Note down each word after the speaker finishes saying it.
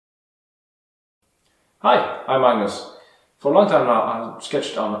Hi, I'm Magnus. For a long time now I've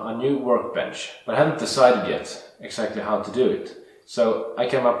sketched on a new workbench, but I haven't decided yet exactly how to do it. So I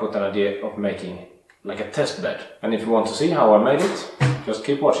came up with an idea of making like a test bed. And if you want to see how I made it, just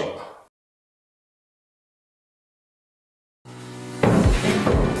keep watching.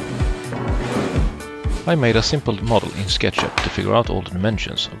 I made a simple model in SketchUp to figure out all the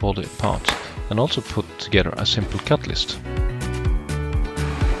dimensions of all the parts and also put together a simple cut list.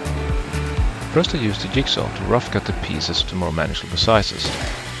 First I used the jigsaw to rough cut the pieces to more manageable sizes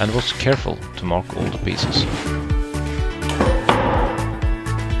and was careful to mark all the pieces.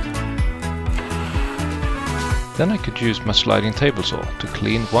 Then I could use my sliding table saw to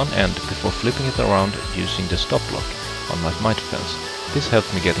clean one end before flipping it around using the stop block on my miter fence. This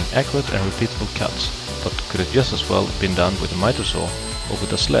helped me getting accurate and repeatable cuts, but could have just as well been done with a miter saw or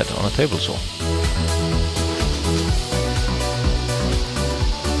with a sled on a table saw.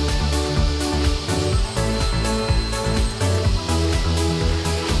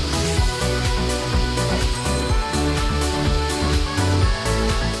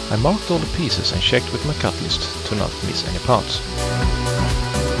 I marked all the pieces and checked with my cut list to not miss any parts.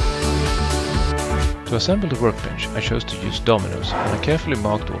 To assemble the workbench I chose to use dominoes and I carefully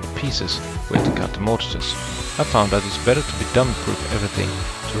marked all the pieces where to cut the mortises. I found that it's better to be dummy-proof everything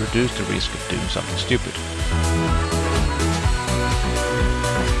to reduce the risk of doing something stupid.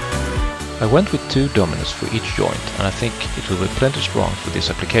 I went with 2 dominoes for each joint and I think it will be plenty strong for this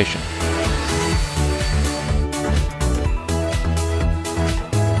application.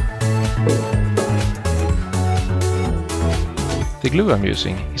 The glue I'm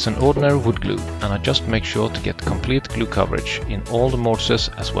using is an ordinary wood glue and I just make sure to get complete glue coverage in all the mortises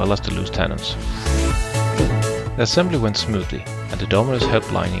as well as the loose tenons. The assembly went smoothly and the dominoes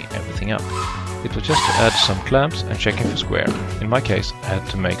helped lining everything up. It was just to add some clamps and checking for square. In my case I had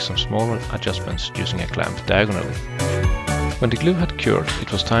to make some smaller adjustments using a clamp diagonally. When the glue had cured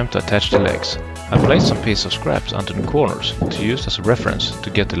it was time to attach the legs. I placed some pieces of scraps under the corners to use as a reference to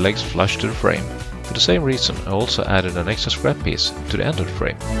get the legs flush to the frame. For the same reason I also added an extra scrap piece to the end of the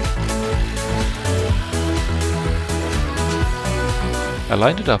frame. I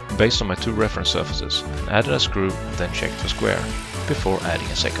lined it up based on my 2 reference surfaces and added a screw and then checked for square before adding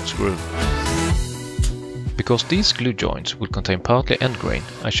a second screw. Because these glue joints will contain partly end grain,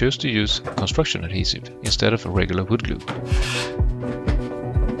 I chose to use construction adhesive instead of a regular wood glue.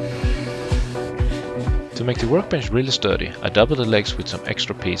 To make the workbench really sturdy, I doubled the legs with some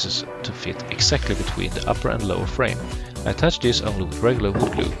extra pieces to fit exactly between the upper and lower frame. I attached this only with regular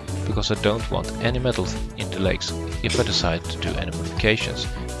wood glue because I don't want any metal in the legs if I decide to do any modifications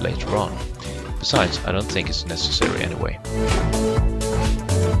later on. Besides, I don't think it's necessary anyway.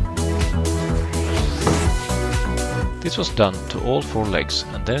 This was done to all 4 legs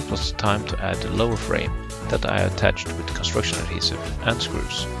and then it was time to add the lower frame that I attached with construction adhesive and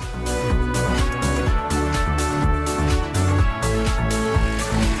screws.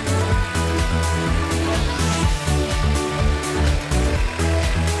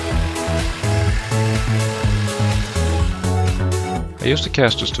 I used the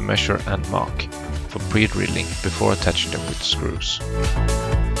casters to measure and mark for pre-drilling before attaching them with screws.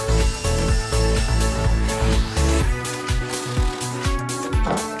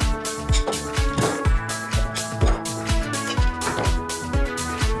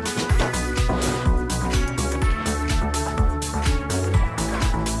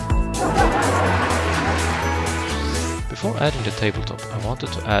 Before adding the tabletop, I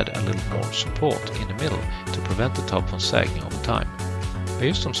wanted to add a little more support in the middle to prevent the top from sagging over time. I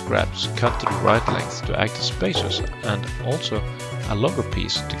used some scraps cut to the right length to act as spacers and also a longer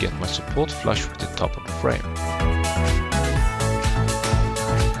piece to get my support flush with the top of the frame.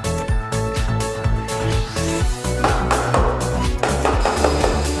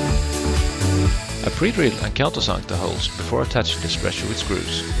 I pre-drilled and countersunk the holes before attaching the stretcher with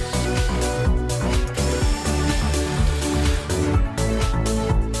screws.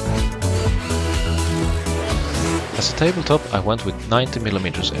 As a tabletop I went with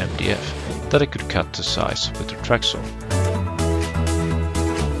 90mm MDF that I could cut to size with the track saw.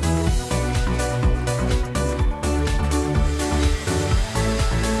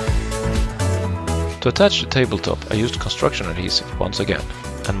 To attach the tabletop I used construction adhesive once again,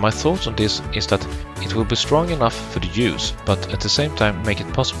 and my thoughts on this is that it will be strong enough for the use but at the same time make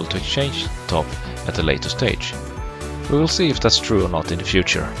it possible to exchange the top at a later stage. We will see if that's true or not in the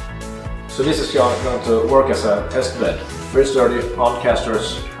future. So this is going to work as a test bed. Very sturdy on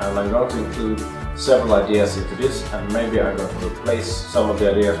casters, and I'm going to include several ideas into this, and maybe I'm going to replace some of the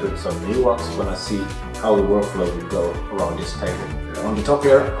ideas with some new ones when I see how the workflow will go around this table. On the top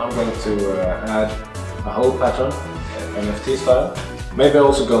here I'm going to add a hole pattern, NFT style. Maybe I'm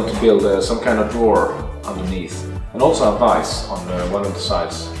also going to build some kind of drawer underneath, and also a vise on one of the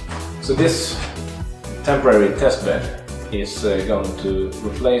sides. So this temporary test bed is going to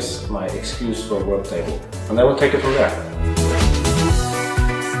replace my excuse for a work table, and then we'll take it from there.